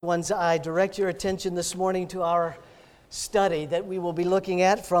Ones, I direct your attention this morning to our study that we will be looking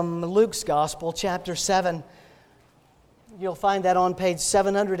at from Luke's Gospel, chapter 7. You'll find that on page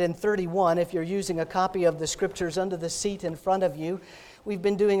 731 if you're using a copy of the Scriptures under the seat in front of you. We've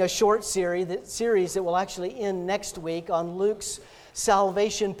been doing a short series that will actually end next week on Luke's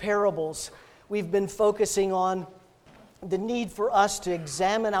salvation parables. We've been focusing on the need for us to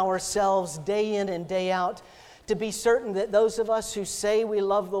examine ourselves day in and day out, to be certain that those of us who say we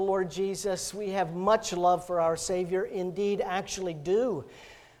love the Lord Jesus, we have much love for our Savior, indeed actually do.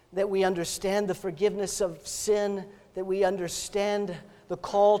 That we understand the forgiveness of sin, that we understand the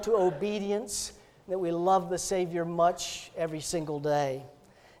call to obedience, that we love the Savior much every single day.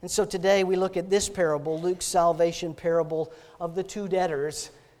 And so today we look at this parable, Luke's salvation parable of the two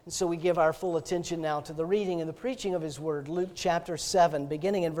debtors. And so we give our full attention now to the reading and the preaching of His Word, Luke chapter 7,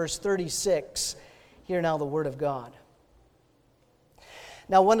 beginning in verse 36. Hear now the word of God.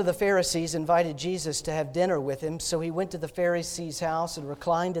 Now one of the Pharisees invited Jesus to have dinner with him, so he went to the Pharisee's house and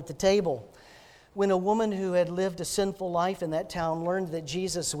reclined at the table. When a woman who had lived a sinful life in that town learned that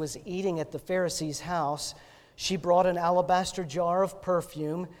Jesus was eating at the Pharisee's house, she brought an alabaster jar of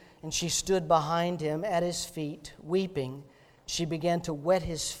perfume, and she stood behind him at his feet, weeping. She began to wet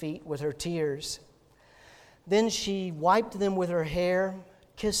his feet with her tears. Then she wiped them with her hair,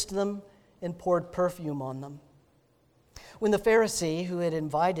 kissed them, and poured perfume on them. When the Pharisee who had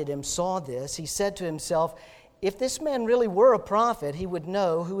invited him saw this, he said to himself, "If this man really were a prophet, he would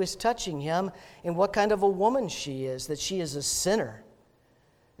know who is touching him and what kind of a woman she is, that she is a sinner."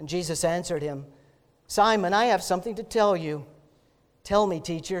 And Jesus answered him, "Simon, I have something to tell you." "Tell me,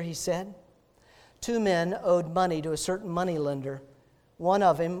 teacher," he said. Two men owed money to a certain moneylender. One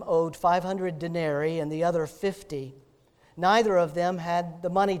of them owed 500 denarii and the other 50. Neither of them had the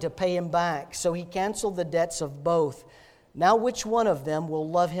money to pay him back, so he canceled the debts of both. Now which one of them will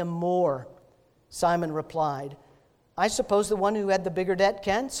love him more? Simon replied, "I suppose the one who had the bigger debt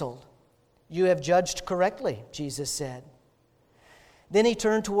canceled." "You have judged correctly," Jesus said. Then he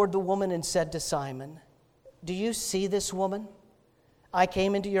turned toward the woman and said to Simon, "Do you see this woman? I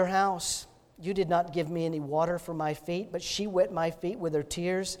came into your house. You did not give me any water for my feet, but she wet my feet with her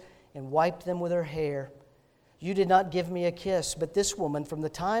tears and wiped them with her hair. You did not give me a kiss, but this woman, from the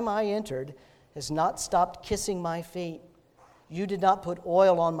time I entered, has not stopped kissing my feet. You did not put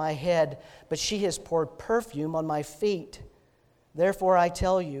oil on my head, but she has poured perfume on my feet. Therefore I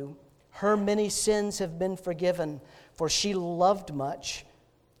tell you, her many sins have been forgiven, for she loved much,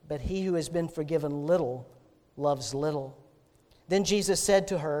 but he who has been forgiven little loves little." Then Jesus said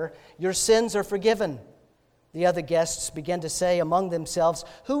to her, "Your sins are forgiven." The other guests began to say among themselves,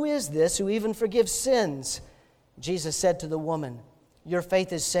 "Who is this who even forgives sins?" Jesus said to the woman, "Your faith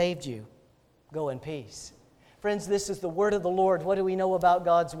has saved you. Go in peace." Friends, this is the word of the Lord. What do we know about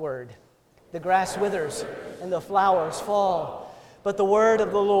God's word? The grass withers and the flowers fall, but the word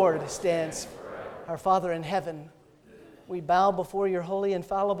of the Lord stands. Our Father in heaven, we bow before your holy,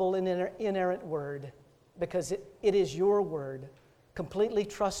 infallible, and inerrant word, because it is your word, completely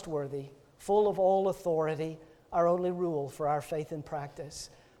trustworthy, full of all authority, our only rule for our faith and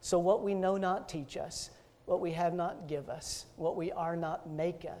practice. So what we know not, teach us. What we have not, give us. What we are not,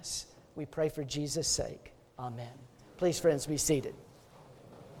 make us. We pray for Jesus' sake. Amen. Please, friends, be seated.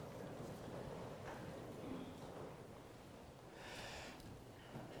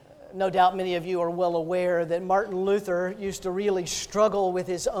 No doubt many of you are well aware that Martin Luther used to really struggle with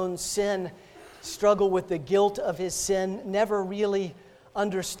his own sin, struggle with the guilt of his sin, never really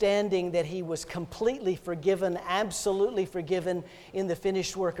understanding that he was completely forgiven, absolutely forgiven in the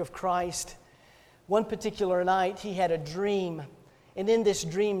finished work of Christ. One particular night, he had a dream, and in this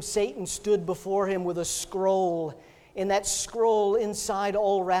dream, Satan stood before him with a scroll. In that scroll, inside,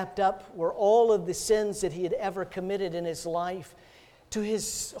 all wrapped up, were all of the sins that he had ever committed in his life. To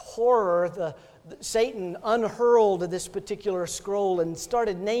his horror, Satan unhurled this particular scroll and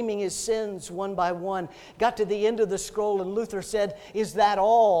started naming his sins one by one. Got to the end of the scroll, and Luther said, "Is that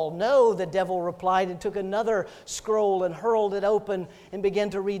all?" "No," the devil replied, and took another scroll and hurled it open and began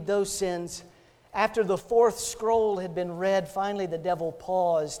to read those sins. After the fourth scroll had been read, finally the devil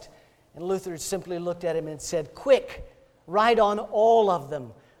paused, and Luther simply looked at him and said, "Quick, write on all of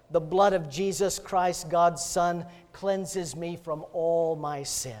them. The blood of Jesus Christ, God's Son, cleanses me from all my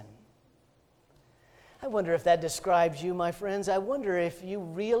sin." I wonder if that describes you, my friends. I wonder if you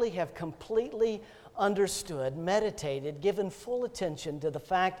really have completely understood, meditated, given full attention to the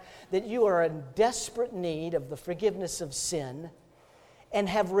fact that you are in desperate need of the forgiveness of sin, and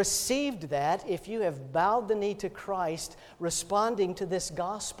have received that if you have bowed the knee to Christ, responding to this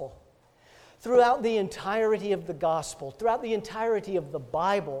gospel. Throughout the entirety of the gospel, throughout the entirety of the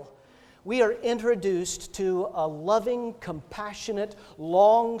Bible, we are introduced to a loving, compassionate,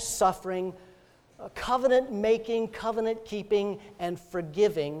 long-suffering, covenant-making, covenant-keeping, and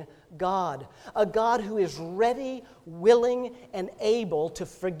forgiving God. A God who is ready, willing, and able to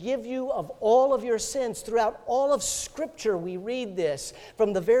forgive you of all of your sins. Throughout all of Scripture, we read this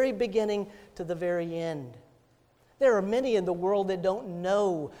from the very beginning to the very end. There are many in the world that don't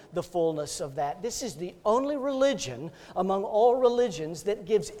know the fullness of that. This is the only religion among all religions that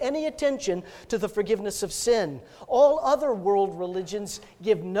gives any attention to the forgiveness of sin. All other world religions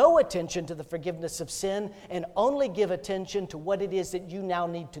give no attention to the forgiveness of sin and only give attention to what it is that you now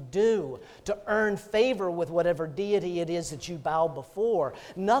need to do to earn favor with whatever deity it is that you bow before.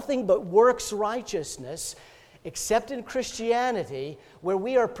 Nothing but works righteousness. Except in Christianity, where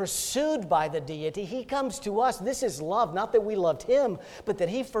we are pursued by the deity, He comes to us. This is love, not that we loved Him, but that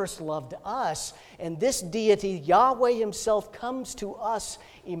He first loved us. And this deity, Yahweh Himself, comes to us,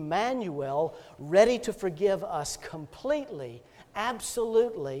 Emmanuel, ready to forgive us completely,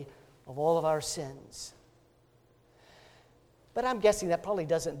 absolutely, of all of our sins. But I'm guessing that probably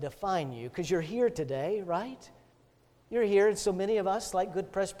doesn't define you, because you're here today, right? You're here, and so many of us, like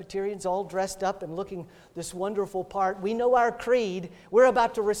good Presbyterians, all dressed up and looking this wonderful part. We know our creed. We're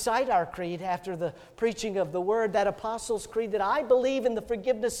about to recite our creed after the preaching of the Word, that Apostles' Creed, that I believe in the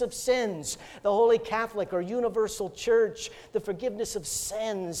forgiveness of sins, the Holy Catholic or Universal Church, the forgiveness of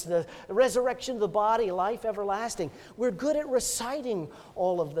sins, the resurrection of the body, life everlasting. We're good at reciting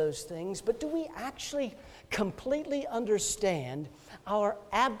all of those things, but do we actually completely understand our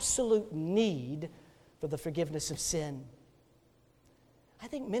absolute need for the forgiveness of sin? I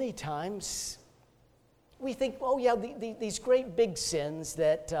think many times we think, oh yeah, these great big sins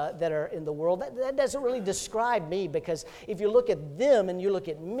that are in the world, that doesn't really describe me, because if you look at them and you look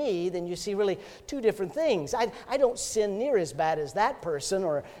at me, then you see really two different things. I don't sin near as bad as that person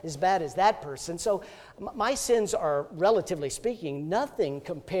or as bad as that person. So my sins are, relatively speaking, nothing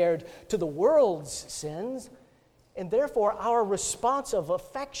compared to the world's sins. And therefore, our response of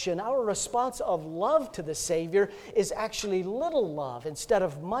affection, our response of love to the Savior is actually little love instead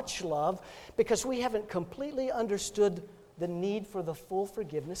of much love, because we haven't completely understood the need for the full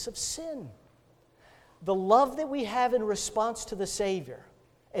forgiveness of sin. The love that we have in response to the Savior,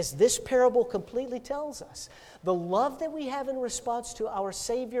 as this parable completely tells us, the love that we have in response to our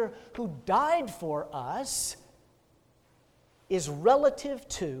Savior who died for us is relative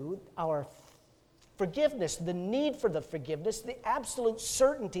to our forgiveness, the need for the forgiveness, the absolute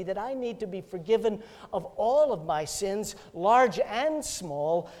certainty that I need to be forgiven of all of my sins, large and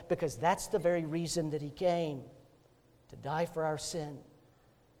small, because that's the very reason that He came, to die for our sin.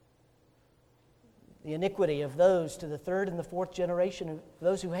 The iniquity of those to the third and the fourth generation of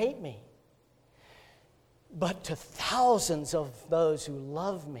those who hate me, but to thousands of those who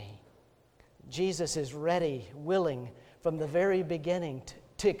love me, Jesus is ready, willing, from the very beginning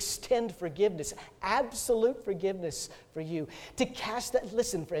to extend forgiveness, absolute forgiveness for you. To cast that,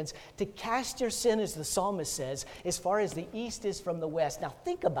 listen friends, to cast your sin, as the psalmist says, as far as the east is from the west. Now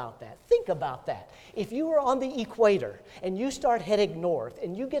think about that. Think about that. If you are on the equator and you start heading north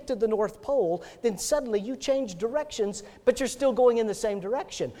and you get to the North Pole, then suddenly you change directions, but you're still going in the same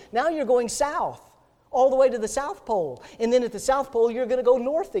direction. Now you're going south, all the way to the South Pole. And then at the South Pole, you're going to go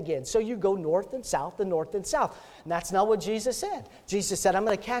north again. So you go north and south and north and south. And that's not what Jesus said. Jesus said, I'm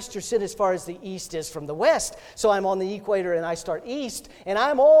going to cast your sin as far as the east is from the west. So I'm on the equator and I start east, and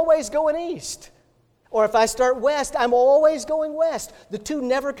I'm always going east. Or if I start west, I'm always going west. The two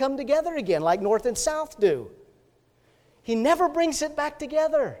never come together again like north and south do. He never brings it back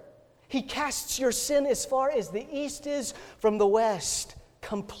together. He casts your sin as far as the east is from the west.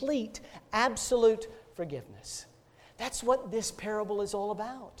 Complete, absolute forgiveness. That's what this parable is all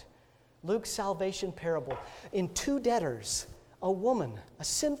about. Luke's salvation parable. In two debtors, a woman, a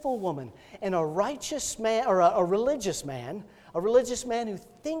sinful woman, and a righteous man, or a religious man who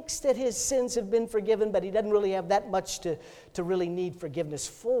thinks that his sins have been forgiven, but he doesn't really have that much to really need forgiveness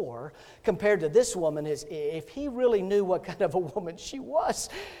for, compared to this woman. If he really knew what kind of a woman she was,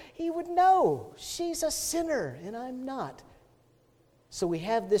 he would know she's a sinner and I'm not. So we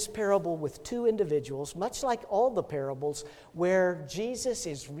have this parable with two individuals, much like all the parables, where Jesus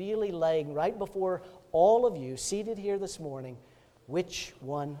is really laying right before all of you seated here this morning, which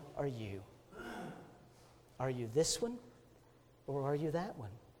one are you? Are you this one or are you that one?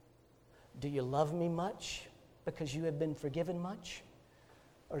 Do you love me much because you have been forgiven much?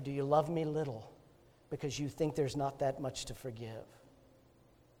 Or do you love me little because you think there's not that much to forgive?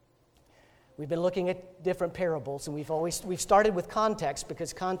 We've been looking at different parables, and we've started with context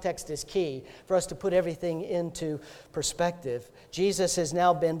because context is key for us to put everything into perspective. Jesus has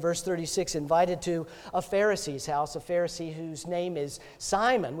now been, verse 36, invited to a Pharisee's house, a Pharisee whose name is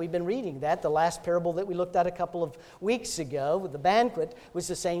Simon. We've been reading that. The last parable that we looked at a couple of weeks ago with the banquet was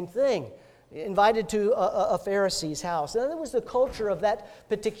the same thing. Invited to a Pharisee's house. And that was the culture of that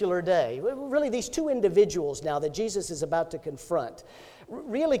particular day. Really, these two individuals now that Jesus is about to confront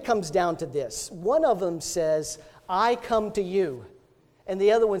really comes down to this. One of them says, I come to you. And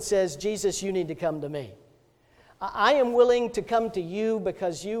the other one says, Jesus, you need to come to me. I am willing to come to you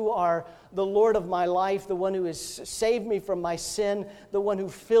because you are the Lord of my life, the one who has saved me from my sin, the one who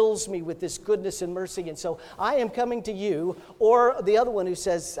fills me with this goodness and mercy. And so I am coming to you. Or the other one who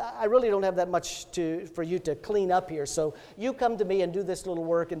says, I really don't have that much for you to clean up here. So you come to me and do this little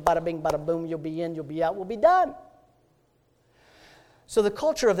work, and bada bing, bada boom, you'll be in, you'll be out, we'll be done. So the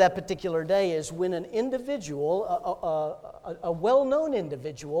culture of that particular day is when an individual, a well-known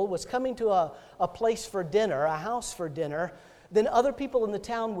individual, was coming to a place for dinner, a house for dinner, then other people in the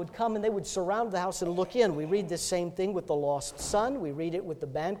town would come and they would surround the house and look in. We read this same thing with the lost son. We read it with the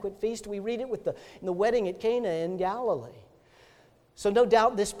banquet feast. We read it in the wedding at Cana in Galilee. So no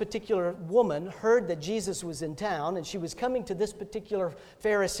doubt this particular woman heard that Jesus was in town, and she was coming to this particular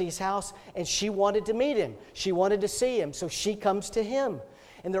Pharisee's house, and she wanted to meet him. She wanted to see him, so she comes to him.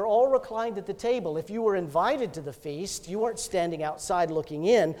 And they're all reclined at the table. If you were invited to the feast, you weren't standing outside looking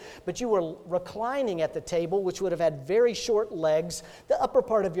in, but you were reclining at the table, which would have had very short legs. The upper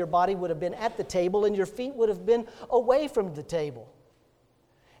part of your body would have been at the table, and your feet would have been away from the table.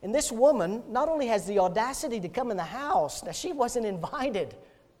 And this woman not only has the audacity to come in the house, now she wasn't invited.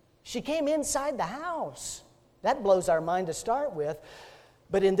 She came inside the house. That blows our mind to start with.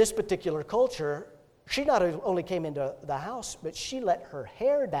 But in this particular culture, she not only came into the house, but she let her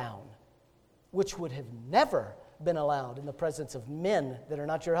hair down, which would have never been allowed in the presence of men that are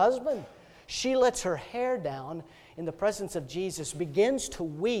not your husband. She lets her hair down in the presence of Jesus, begins to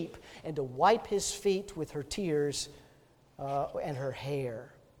weep and to wipe his feet with her tears and her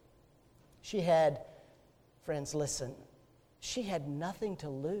hair. She had, friends, listen, she had nothing to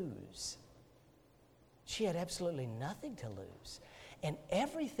lose. She had absolutely nothing to lose and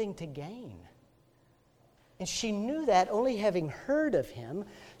everything to gain. And she knew that only having heard of him,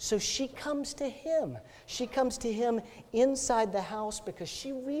 so she comes to him. She comes to him inside the house because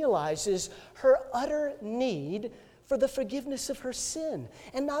she realizes her utter need for the forgiveness of her sin.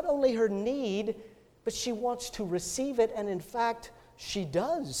 And not only her need, but she wants to receive it, and in fact, she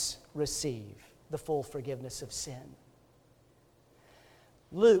does receive the full forgiveness of sin.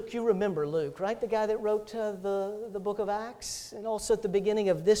 Luke, you remember Luke, right? The guy that wrote the book of Acts, and also at the beginning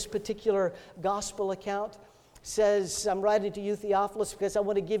of this particular gospel account, says, I'm writing to you, Theophilus, because I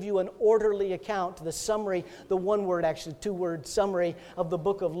want to give you an orderly account. The summary, the one-word, actually two-word summary of the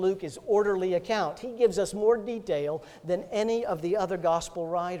book of Luke is orderly account. He gives us more detail than any of the other gospel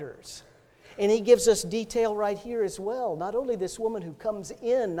writers. And he gives us detail right here as well. Not only this woman who comes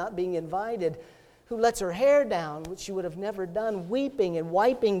in, not being invited, who lets her hair down, which she would have never done, weeping and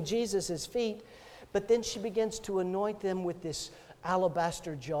wiping Jesus' feet, but then she begins to anoint them with this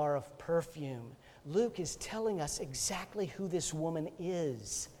alabaster jar of perfume. Luke is telling us exactly who this woman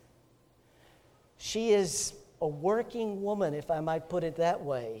is. She is a working woman, if I might put it that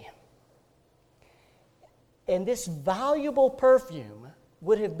way. And this valuable perfume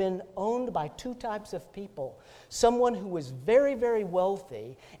would have been owned by two types of people. Someone who was very, very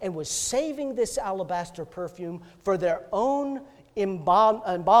wealthy and was saving this alabaster perfume for their own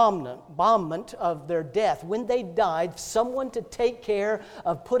embalmment of their death. When they died, someone to take care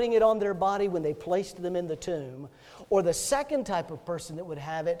of putting it on their body when they placed them in the tomb. Or the second type of person that would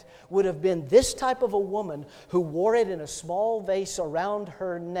have it would have been this type of a woman who wore it in a small vase around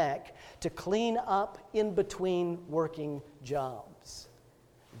her neck to clean up in between working jobs.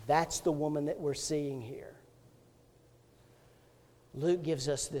 That's the woman that we're seeing here. Luke gives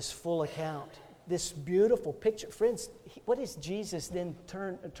us this full account, this beautiful picture. Friends, what is Jesus then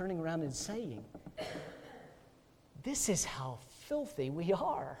turning around and saying? This is how filthy we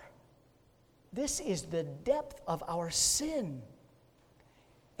are. This is the depth of our sin.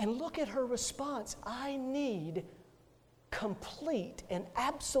 And look at her response. I need complete and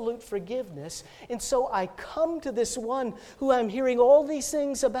absolute forgiveness. And so I come to this one who I'm hearing all these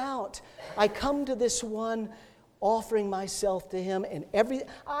things about. I come to this one offering myself to him, and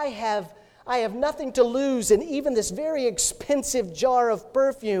I have nothing to lose, and even this very expensive jar of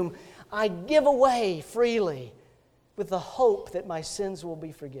perfume I give away freely with the hope that my sins will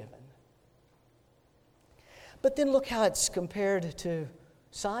be forgiven. But then look how it's compared to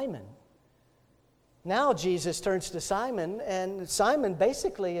Simon. Now Jesus turns to Simon, and Simon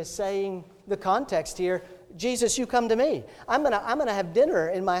basically is saying, the context here, Jesus, you come to me. I'm gonna have dinner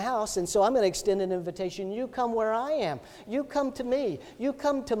in my house, and so I'm going to extend an invitation. You come where I am. You come to me. You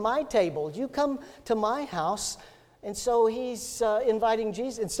come to my table. You come to my house. And so he's inviting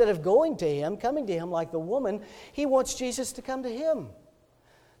Jesus. Instead of going to him, coming to him like the woman, he wants Jesus to come to him.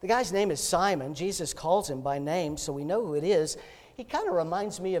 The guy's name is Simon. Jesus calls him by name, so we know who it is. He kind of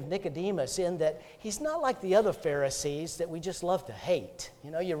reminds me of Nicodemus in that he's not like the other Pharisees that we just love to hate. You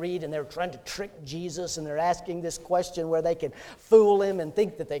know, you read and they're trying to trick Jesus and they're asking this question where they can fool him and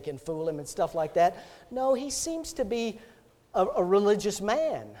think that they can fool him and stuff like that. No, he seems to be a religious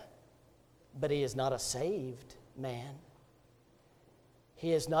man, but he is not a saved man.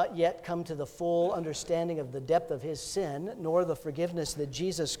 He has not yet come to the full understanding of the depth of his sin, nor the forgiveness that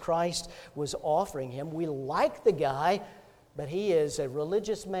Jesus Christ was offering him. We like the guy, but he is a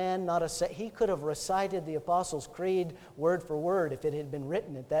religious man, he could have recited the Apostles' Creed word for word if it had been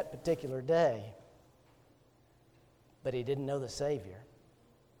written at that particular day. But he didn't know the Savior.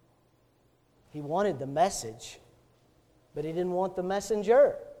 He wanted the message, but he didn't want the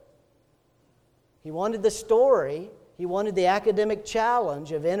messenger. He wanted the story. He wanted the academic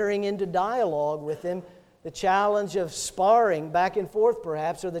challenge of entering into dialogue with him, the challenge of sparring back and forth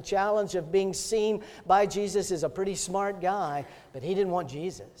perhaps, or the challenge of being seen by Jesus as a pretty smart guy. But he didn't want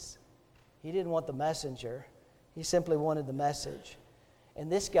Jesus. He didn't want the messenger. He simply wanted the message.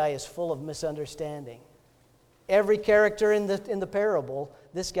 And this guy is full of misunderstanding. Every character in the parable,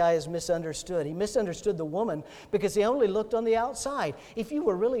 this guy is misunderstood. He misunderstood the woman because he only looked on the outside. If you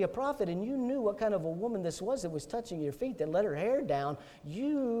were really a prophet and you knew what kind of a woman this was that was touching your feet, that let her hair down,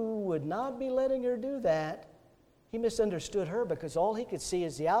 you would not be letting her do that. He misunderstood her because all he could see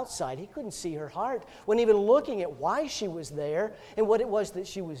is the outside. He couldn't see her heart. When even looking at why she was there and what it was that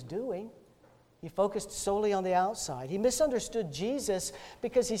she was doing, he focused solely on the outside. He misunderstood Jesus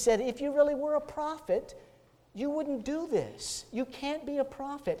because he said, if you really were a prophet, you wouldn't do this. You can't be a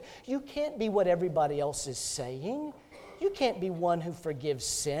prophet. You can't be what everybody else is saying. You can't be one who forgives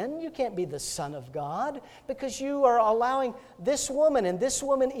sin. You can't be the Son of God because you are allowing this woman, and this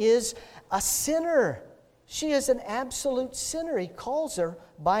woman is a sinner. She is an absolute sinner. He calls her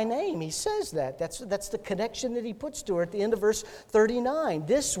by name. He says that. That's the connection that he puts to her at the end of verse 39.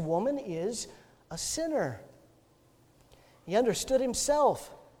 This woman is a sinner. He understood himself,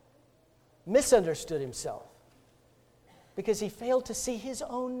 misunderstood himself, because he failed to see his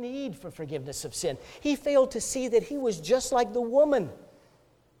own need for forgiveness of sin. He failed to see that he was just like the woman.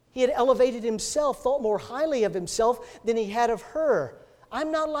 He had elevated himself, thought more highly of himself than he had of her. I'm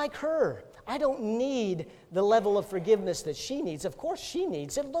not like her. I don't need the level of forgiveness that she needs. Of course she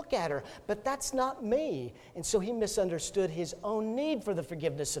needs it. Look at her. But that's not me. And so he misunderstood his own need for the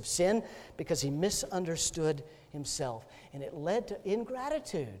forgiveness of sin because he misunderstood himself. And it led to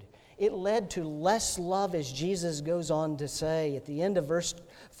ingratitude. It led to less love, as Jesus goes on to say at the end of verse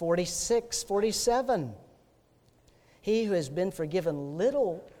 46, 47. He who has been forgiven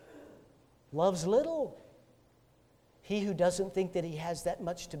little loves little. He who doesn't think that he has that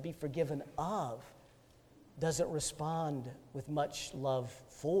much to be forgiven of doesn't respond with much love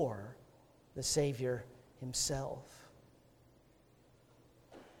for the Savior himself.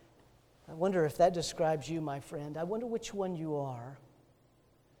 I wonder if that describes you, my friend. I wonder which one you are.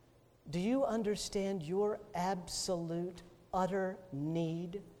 Do you understand your absolute, utter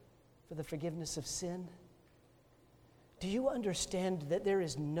need for the forgiveness of sin? Do you understand that there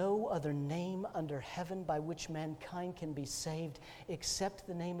is no other name under heaven by which mankind can be saved except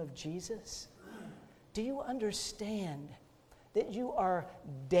the name of Jesus? Do you understand that you are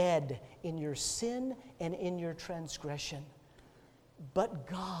dead in your sin and in your transgression? But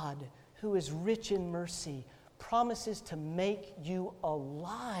God, who is rich in mercy, promises to make you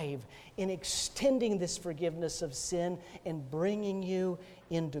alive in extending this forgiveness of sin and bringing you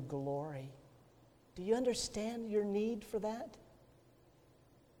into glory. Do you understand your need for that?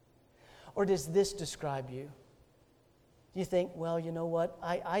 Or does this describe you? You think, well, you know what?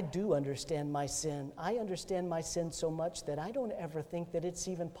 I do understand my sin. I understand my sin so much that I don't ever think that it's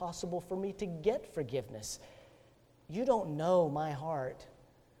even possible for me to get forgiveness. You don't know my heart.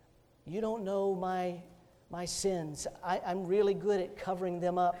 You don't know my sins. I'm really good at covering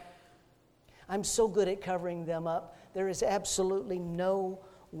them up. I'm so good at covering them up. There is absolutely no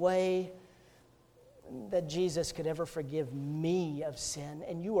way that Jesus could ever forgive me of sin.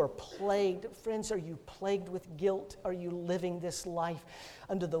 And you are plagued. Friends, are you plagued with guilt? Are you living this life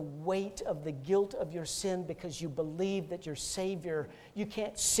under the weight of the guilt of your sin because you believe that your Savior, you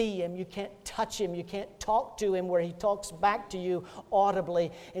can't see Him, you can't touch Him, you can't talk to Him where He talks back to you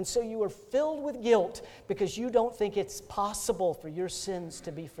audibly. And so you are filled with guilt because you don't think it's possible for your sins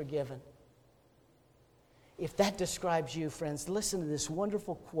to be forgiven. If that describes you, friends, listen to this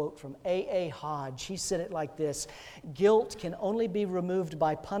wonderful quote from A.A. Hodge. He said it like this: guilt can only be removed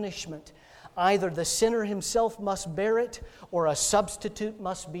by punishment. Either the sinner himself must bear it, or a substitute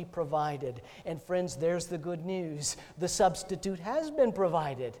must be provided. And friends, there's the good news. The substitute has been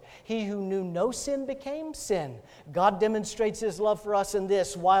provided. He who knew no sin became sin. God demonstrates His love for us in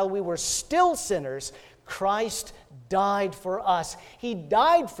this: while we were still sinners, Christ died for us. He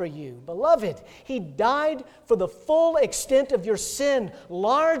died for you, beloved. He died for the full extent of your sin,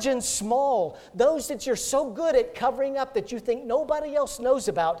 large and small. Those that you're so good at covering up that you think nobody else knows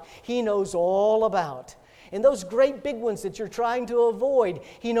about, He knows all about. And those great big ones that you're trying to avoid,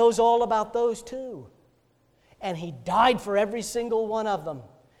 He knows all about those too. And He died for every single one of them,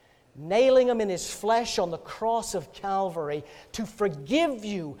 nailing them in His flesh on the cross of Calvary to forgive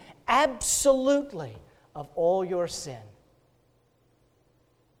you absolutely of all your sin.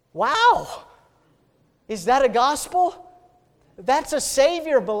 Wow! Is that a gospel? That's a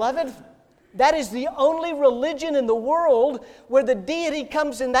Savior, beloved. That is the only religion in the world where the deity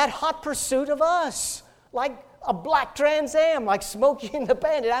comes in that hot pursuit of us. Like a black Trans Am, like Smokey and the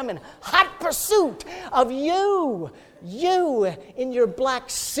Bandit. I'm in hot pursuit of you. You in your black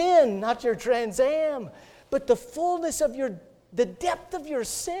sin, not your Trans Am. But the fullness of the depth of your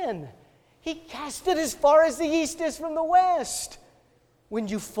sin, He cast it as far as the east is from the west. When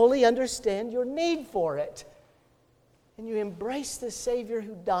you fully understand your need for it, and you embrace the Savior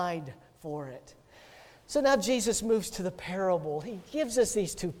who died for it. So now Jesus moves to the parable. He gives us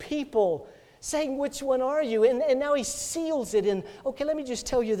these two people saying, which one are you? And now He seals it in, okay, let me just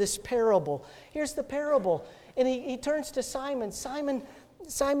tell you this parable. Here's the parable. And he turns to Simon. Simon,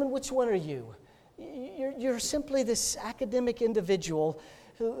 which one are you? You're simply this academic individual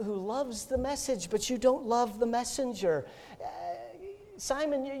who loves the message, but you don't love the messenger.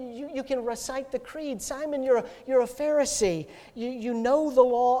 Simon, you can recite the creed. Simon, you're a Pharisee. You know the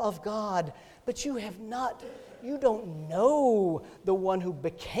law of God, but you don't know the one who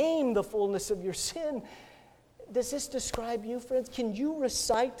became the fullness of your sin. Does this describe you, friends? Can you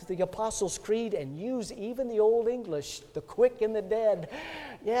recite the Apostles' Creed and use even the Old English, the quick and the dead?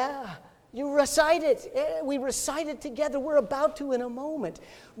 Yeah. You recite it. We recite it together. We're about to in a moment.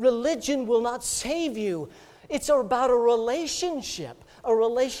 Religion will not save you. It's about a relationship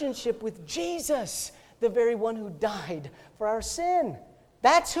with Jesus, the very one who died for our sin.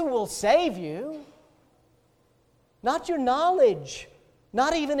 That's who will save you. Not your knowledge.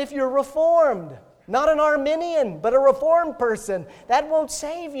 Not even if you're Reformed. Not an Arminian, but a Reformed person. That won't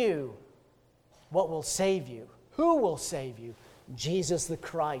save you. What will save you? Who will save you? Jesus the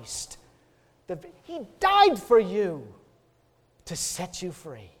Christ. He died for you to set you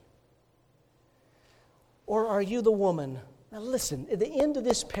free. Or are you the woman? Now listen, at the end of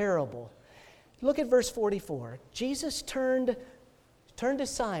this parable, look at verse 44. Jesus turned to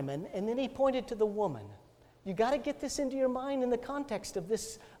Simon, and then He pointed to the woman. You got to get this into your mind in the context of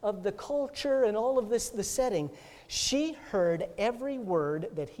this, of the culture and all of this, the setting. She heard every word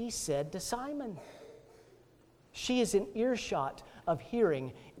that He said to Simon. She is in earshot of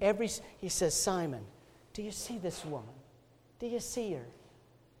hearing He says, Simon, do you see this woman? Do you see her?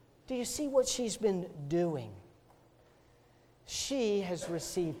 Do you see what she's been doing? She has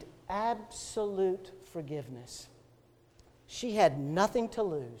received absolute forgiveness. She had nothing to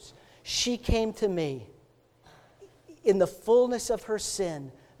lose. She came to me in the fullness of her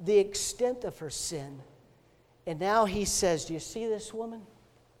sin, the extent of her sin. And now He says, do you see this woman?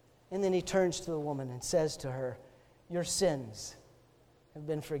 And then He turns to the woman and says to her, your sins have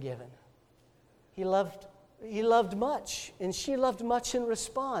been forgiven. He loved much, and she loved much in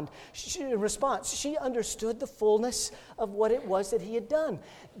response. She understood the fullness of what it was that He had done.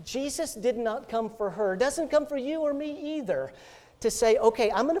 Jesus did not come for her, doesn't come for you or me either, to say,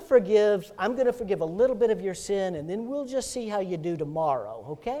 okay, I'm going to forgive a little bit of your sin, and then we'll just see how you do tomorrow,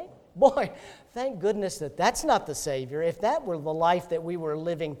 okay? Boy, thank goodness that's not the Savior. If that were the life that we were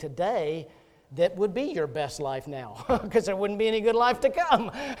living today, that would be your best life now, because there wouldn't be any good life to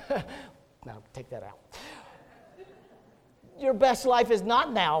come. Now, take that out. Your best life is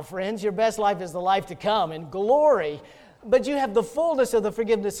not now, friends. Your best life is the life to come in glory. But you have the fullness of the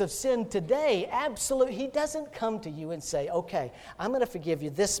forgiveness of sin today. Absolutely. He doesn't come to you and say, okay, I'm going to forgive you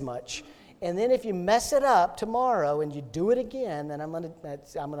this much, And then if you mess it up tomorrow and you do it again, then I'm going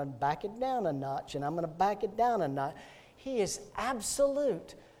to back it down a notch, and I'm going to back it down a notch. He is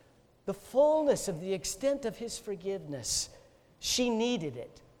absolute. The fullness of the extent of his forgiveness. She needed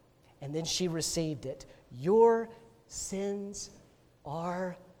it, and then she received it. Your sins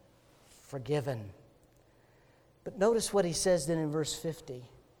are forgiven. But notice what he says then in verse 50.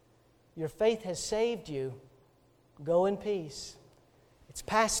 Your faith has saved you. Go in peace. It's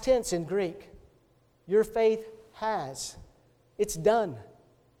past tense in Greek. Your faith has. It's done.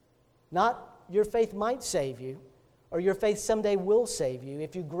 Not your faith might save you, or your faith someday will save you.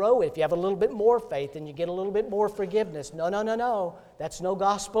 If you grow, if you have a little bit more faith and you get a little bit more forgiveness. No. That's no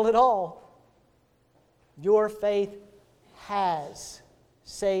gospel at all. Your faith has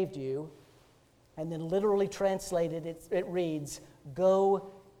saved you. And then literally translated, it reads,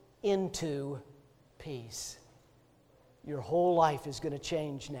 go into peace. Your whole life is going to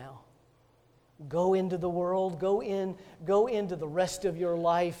change now. Go into the world, go into the rest of your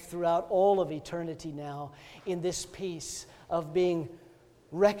life throughout all of eternity now in this peace of being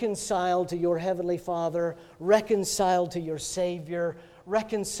reconciled to your Heavenly Father, reconciled to your Savior,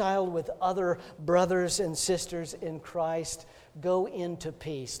 reconciled with other brothers and sisters in Christ. Go into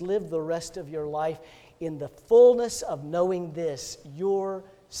peace. Live the rest of your life in the fullness of knowing this: your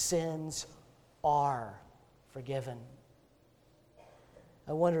sins are forgiven.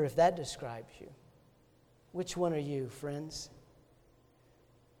 I wonder if that describes you. Which one are you, friends?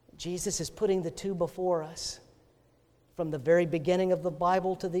 Jesus is putting the two before us. From the very beginning of the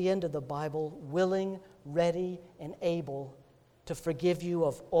Bible to the end of the Bible, willing, ready, and able to forgive you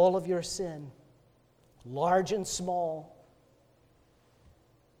of all of your sin, large and small.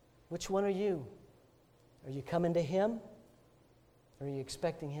 Which one are you? Are you coming to Him, or are you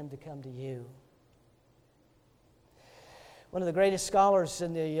expecting Him to come to you? One of the greatest scholars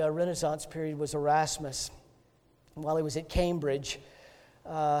in the Renaissance period was Erasmus. While he was at Cambridge,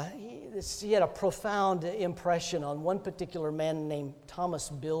 he had a profound impression on one particular man named Thomas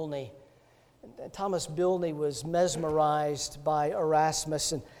Bilney. Thomas Bilney was mesmerized by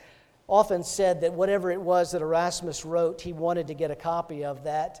Erasmus and often said that whatever it was that Erasmus wrote, he wanted to get a copy of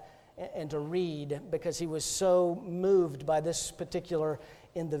that and to read because he was so moved by this particular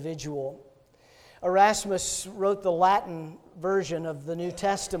individual. Erasmus wrote the Latin version of the New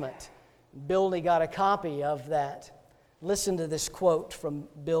Testament. Bilney got a copy of that. Listen to this quote from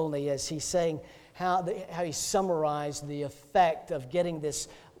Bilney as he's saying how he summarized the effect of getting this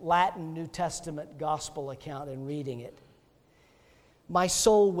Latin New Testament gospel account and reading it. My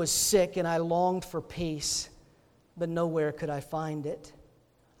soul was sick and I longed for peace, but nowhere could I find it.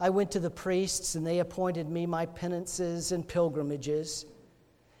 I went to the priests and they appointed me my penances and pilgrimages.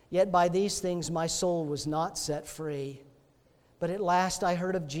 Yet by these things my soul was not set free. But at last I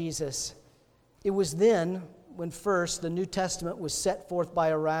heard of Jesus. It was then, when first the New Testament was set forth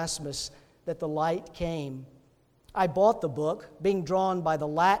by Erasmus, that the light came. I bought the book, being drawn by the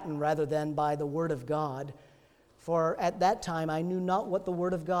Latin rather than by the Word of God, for at that time I knew not what the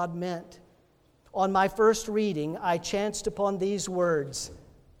Word of God meant. On my first reading, I chanced upon these words,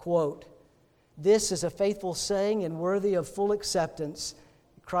 quote, "This is a faithful saying and worthy of full acceptance.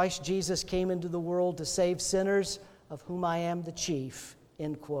 Christ Jesus came into the world to save sinners, of whom I am the chief,"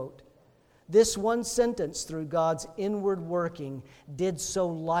 end quote. This one sentence, through God's inward working, did so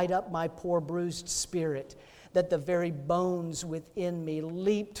light up my poor bruised spirit that the very bones within me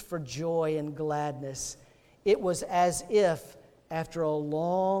leaped for joy and gladness. It was as if, after a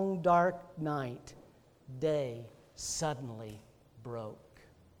long dark night, day suddenly broke.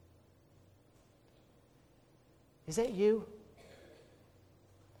 Is that you?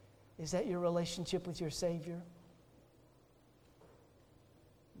 Is that your relationship with your Savior?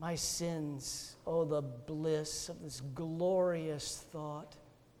 My sins, oh, the bliss of this glorious thought.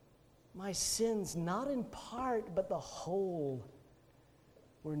 My sins, not in part, but the whole,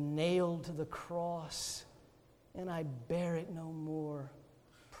 were nailed to the cross, and I bear it no more.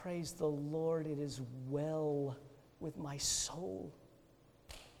 Praise the Lord, it is well with my soul.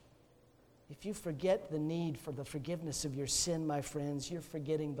 If you forget the need for the forgiveness of your sin, my friends, you're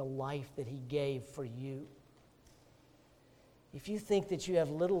forgetting the life that He gave for you. If you think that you have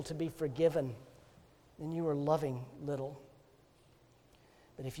little to be forgiven, then you are loving little.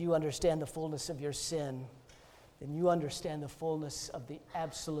 But if you understand the fullness of your sin, then you understand the fullness of the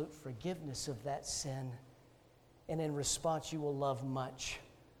absolute forgiveness of that sin. And in response, you will love much,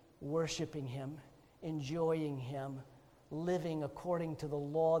 worshiping Him, enjoying Him, living according to the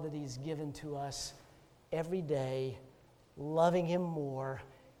law that He's given to us every day, loving Him more,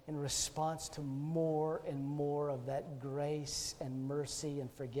 in response to more and more of that grace and mercy and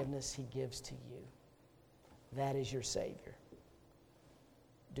forgiveness he gives to you. That is your Savior.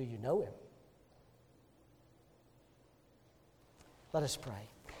 Do you know him? Let us pray.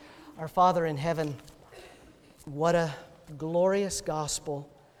 Our Father in heaven, what a glorious gospel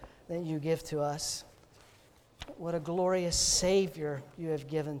that you give to us. What a glorious Savior you have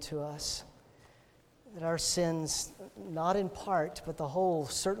given to us. That our sins, not in part, but the whole,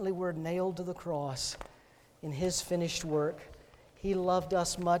 certainly were nailed to the cross in his finished work. He loved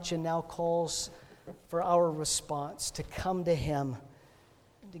us much and now calls for our response to come to him,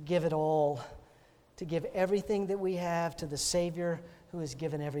 to give it all, to give everything that we have to the Savior who has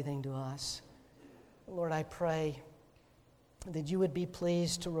given everything to us. Lord, I pray that you would be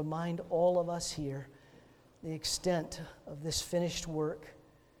pleased to remind all of us here the extent of this finished work,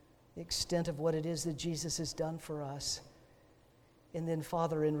 the extent of what it is that Jesus has done for us. And then,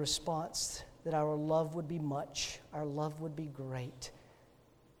 Father, in response, that our love would be much, our love would be great,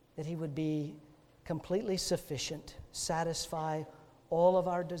 that he would be completely sufficient, satisfy all of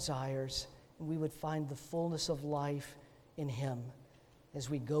our desires, and we would find the fullness of life in him as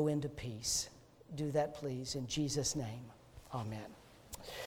we go into peace. Do that, please, in Jesus' name. Amen.